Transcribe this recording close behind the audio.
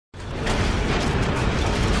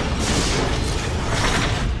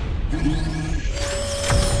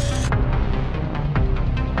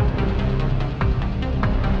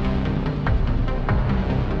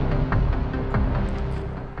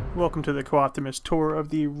Welcome to the Co-Optimus tour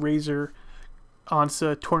of the Razer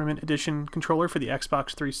Onza Tournament Edition controller for the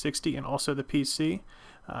Xbox 360 and also the PC.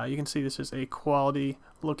 You can see this is a quality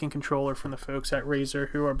looking controller from the folks at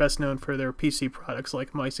Razer, who are best known for their PC products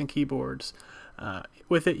like mice and keyboards.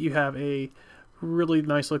 With it you have a really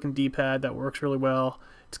nice looking D-pad that works really well.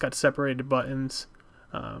 It's got separated buttons.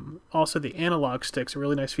 Also the analog sticks, a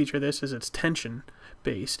really nice feature of this is it's tension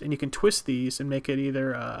based, and you can twist these and make it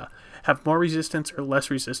either have more resistance or less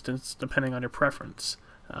resistance depending on your preference.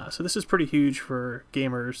 So this is pretty huge for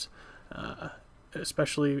gamers,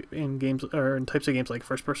 especially in games or in types of games like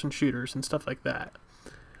first-person shooters and stuff like that.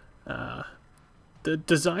 The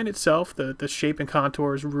design itself, the shape and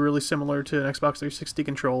contour is really similar to an Xbox 360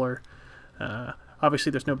 controller. Obviously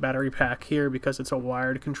there's no battery pack here because it's a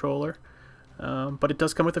wired controller. But it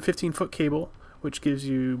does come with a 15-foot cable, which gives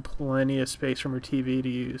you plenty of space from your TV to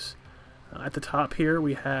use. At the top here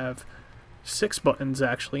we have 6 buttons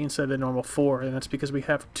actually instead of the normal 4, and that's because we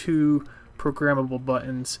have 2 programmable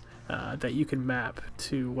buttons that you can map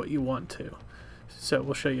to what you want to. So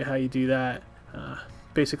we'll show you how you do that.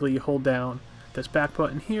 Basically you hold down this back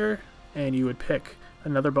button here and you would pick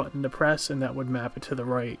another button to press, and that would map it to the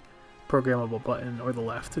right programmable button or the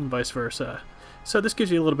left, and vice versa. So this gives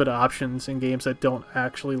you a little bit of options in games that don't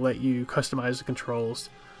actually let you customize the controls.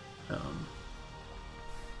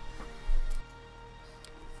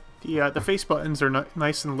 The face buttons are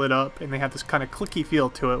nice and lit up, and they have this kind of clicky feel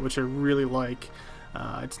to it, which I really like.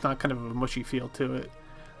 It's not kind of a mushy feel to it.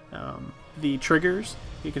 The triggers,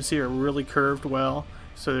 you can see, are really curved well,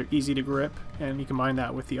 so they're easy to grip, and you combine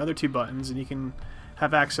that with the other 2 buttons and you can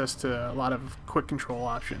have access to a lot of quick control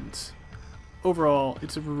options. Overall,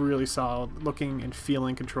 it's a really solid looking and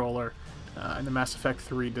feeling controller, and the Mass Effect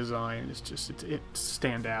 3 design is just, it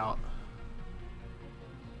stand out.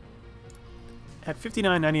 At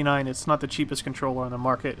 $59.99, it's not the cheapest controller on the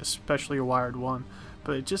market, especially a wired one,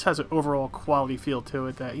 but it just has an overall quality feel to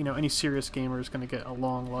it that, you know, any serious gamer is going to get a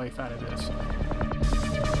long life out of this.